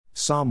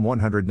Psalm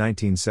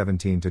 119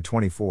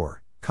 17-24,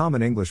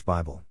 Common English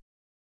Bible.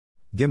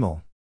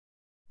 Gimel.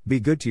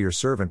 Be good to your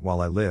servant while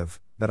I live,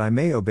 that I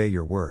may obey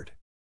your word.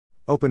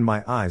 Open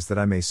my eyes that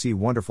I may see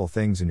wonderful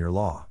things in your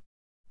law.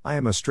 I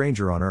am a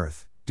stranger on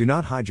earth, do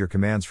not hide your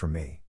commands from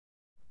me.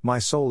 My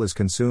soul is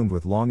consumed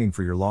with longing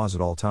for your laws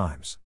at all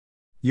times.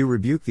 You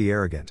rebuke the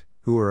arrogant,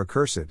 who are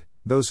accursed,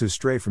 those who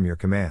stray from your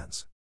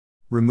commands.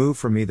 Remove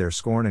from me their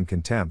scorn and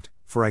contempt,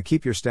 for I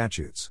keep your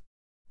statutes.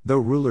 Though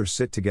rulers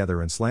sit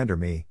together and slander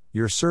me,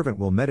 your servant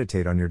will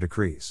meditate on your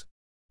decrees.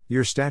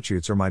 Your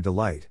statutes are my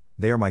delight,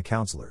 they are my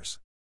counselors.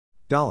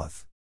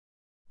 Daleth.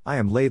 I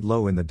am laid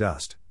low in the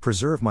dust,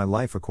 preserve my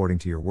life according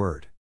to your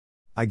word.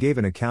 I gave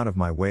an account of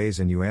my ways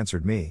and you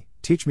answered me,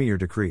 teach me your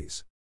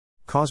decrees.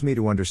 Cause me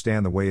to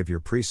understand the way of your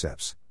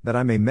precepts, that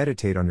I may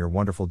meditate on your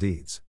wonderful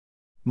deeds.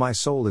 My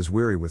soul is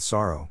weary with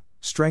sorrow,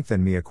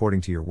 strengthen me according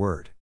to your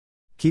word.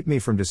 Keep me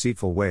from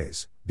deceitful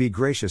ways, be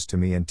gracious to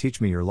me and teach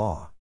me your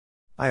law.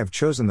 I have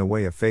chosen the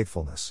way of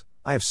faithfulness,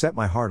 I have set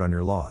my heart on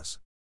your laws.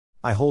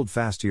 I hold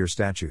fast to your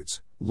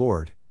statutes,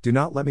 Lord, do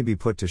not let me be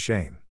put to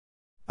shame.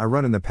 I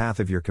run in the path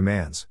of your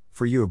commands,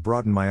 for you have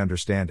broadened my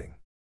understanding.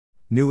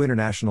 New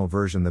International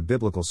Version. The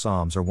Biblical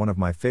Psalms are one of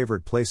my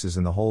favorite places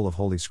in the whole of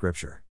Holy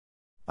Scripture.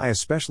 I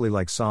especially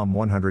like Psalm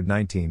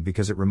 119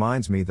 because it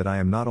reminds me that I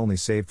am not only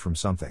saved from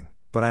something,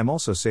 but I am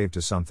also saved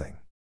to something.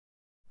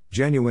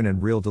 Genuine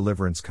and real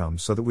deliverance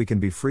comes so that we can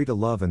be free to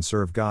love and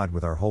serve God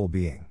with our whole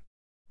being.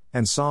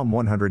 And Psalm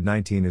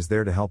 119 is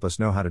there to help us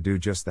know how to do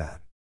just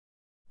that.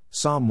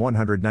 Psalm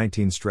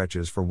 119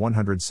 stretches for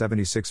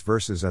 176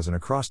 verses as an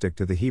acrostic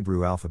to the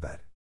Hebrew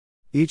alphabet.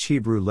 Each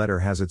Hebrew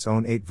letter has its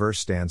own 8-verse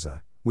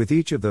stanza, with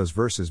each of those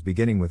verses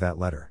beginning with that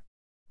letter.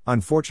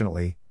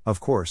 Unfortunately, of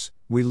course,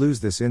 we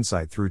lose this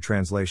insight through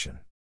translation.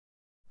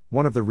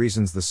 One of the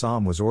reasons the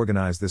psalm was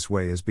organized this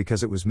way is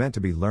because it was meant to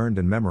be learned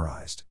and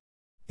memorized.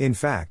 In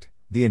fact,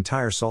 the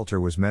entire Psalter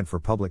was meant for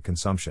public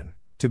consumption,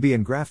 to be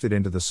engrafted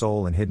into the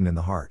soul and hidden in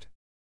the heart.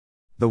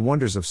 The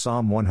wonders of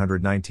Psalm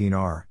 119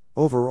 are,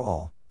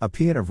 overall, a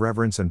paean of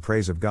reverence and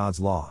praise of God's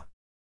law.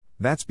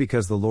 That's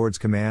because the Lord's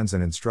commands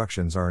and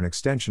instructions are an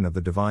extension of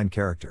the divine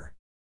character.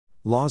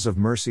 Laws of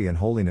mercy and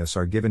holiness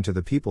are given to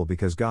the people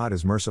because God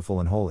is merciful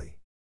and holy.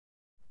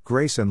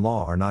 Grace and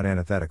law are not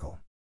antithetical.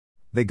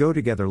 They go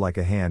together like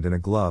a hand in a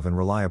glove and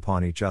rely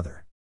upon each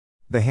other.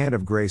 The hand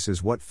of grace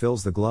is what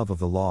fills the glove of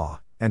the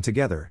law, and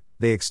together,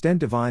 they extend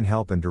divine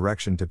help and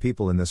direction to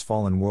people in this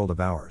fallen world of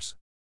ours.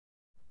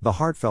 The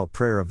heartfelt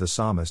prayer of the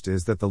psalmist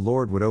is that the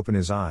Lord would open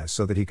his eyes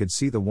so that he could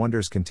see the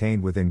wonders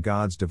contained within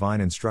God's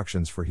divine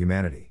instructions for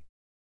humanity.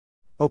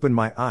 Open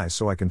my eyes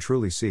so I can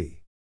truly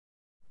see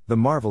the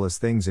marvelous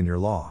things in your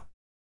law.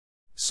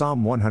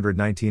 Psalm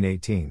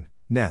 119:18,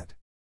 net.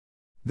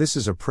 This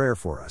is a prayer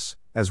for us,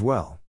 as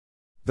well.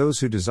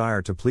 Those who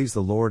desire to please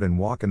the Lord and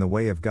walk in the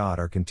way of God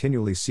are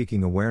continually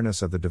seeking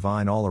awareness of the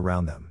divine all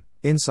around them,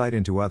 insight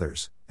into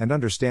others, and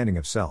understanding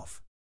of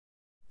self.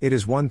 It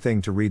is one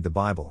thing to read the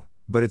Bible,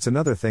 but it's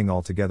another thing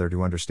altogether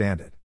to understand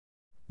it.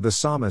 The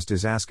psalmist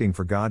is asking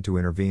for God to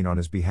intervene on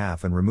his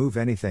behalf and remove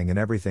anything and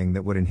everything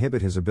that would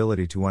inhibit his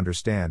ability to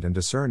understand and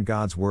discern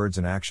God's words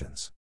and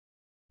actions.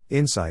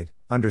 Insight,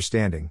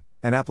 understanding,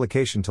 and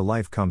application to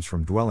life comes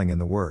from dwelling in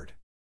the Word.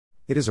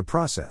 It is a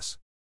process.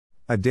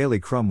 A daily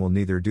crumb will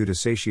neither do to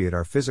satiate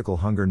our physical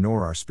hunger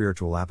nor our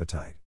spiritual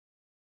appetite.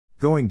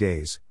 Going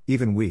days,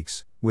 even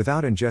weeks,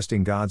 without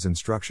ingesting God's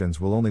instructions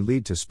will only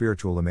lead to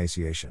spiritual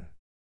emaciation.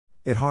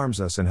 It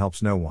harms us and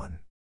helps no one.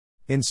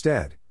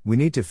 Instead, we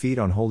need to feed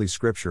on Holy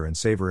Scripture and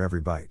savor every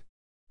bite.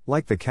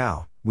 Like the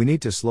cow, we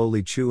need to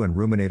slowly chew and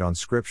ruminate on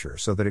Scripture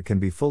so that it can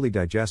be fully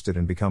digested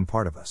and become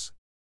part of us.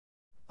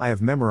 I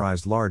have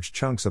memorized large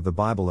chunks of the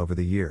Bible over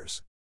the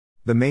years.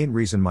 The main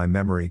reason my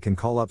memory can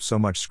call up so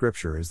much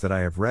Scripture is that I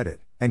have read it,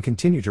 and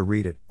continue to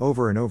read it,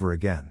 over and over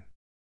again.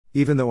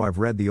 Even though I've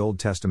read the Old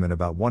Testament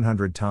about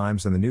 100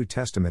 times and the New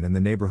Testament in the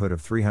neighborhood of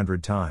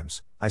 300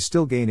 times, I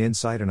still gain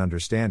insight and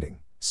understanding,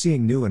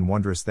 seeing new and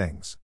wondrous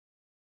things.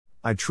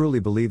 I truly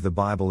believe the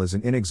Bible is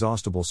an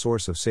inexhaustible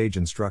source of sage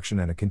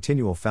instruction and a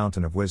continual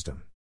fountain of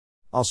wisdom.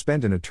 I'll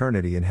spend an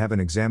eternity in heaven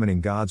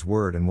examining God's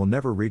Word and will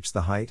never reach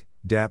the height,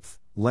 depth,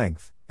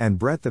 length, and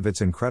breadth of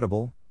its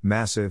incredible,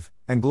 massive,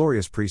 and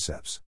glorious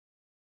precepts.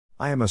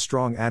 I am a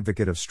strong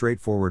advocate of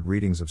straightforward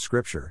readings of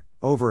Scripture,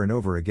 over and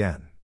over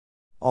again.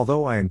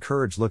 Although I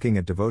encourage looking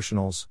at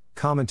devotionals,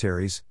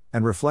 commentaries,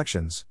 and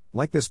reflections,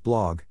 like this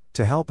blog,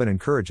 to help and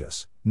encourage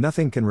us,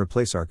 nothing can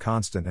replace our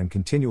constant and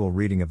continual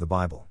reading of the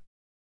Bible.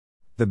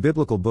 The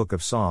biblical book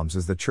of Psalms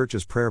is the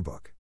Church's prayer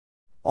book.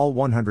 All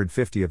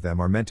 150 of them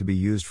are meant to be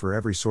used for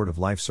every sort of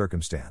life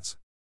circumstance.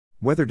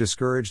 Whether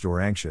discouraged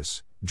or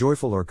anxious,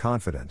 joyful or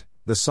confident,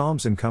 the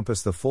Psalms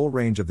encompass the full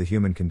range of the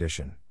human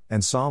condition,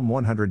 and Psalm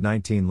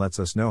 119 lets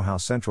us know how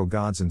central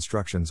God's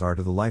instructions are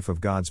to the life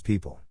of God's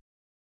people.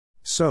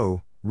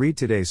 So, read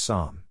today's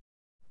Psalm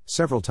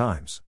several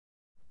times.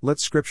 Let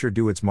Scripture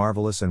do its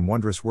marvelous and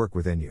wondrous work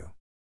within you.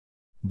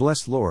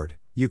 Blessed Lord,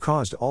 you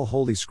caused all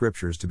holy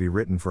Scriptures to be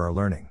written for our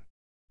learning.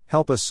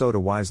 Help us so to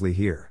wisely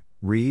hear,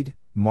 read,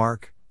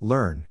 mark,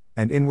 learn,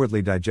 and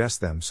inwardly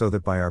digest them, so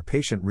that by our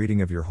patient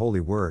reading of your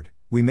holy word,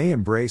 we may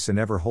embrace and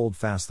ever hold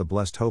fast the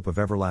blessed hope of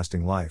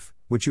everlasting life,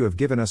 which you have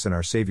given us in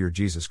our Savior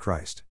Jesus Christ.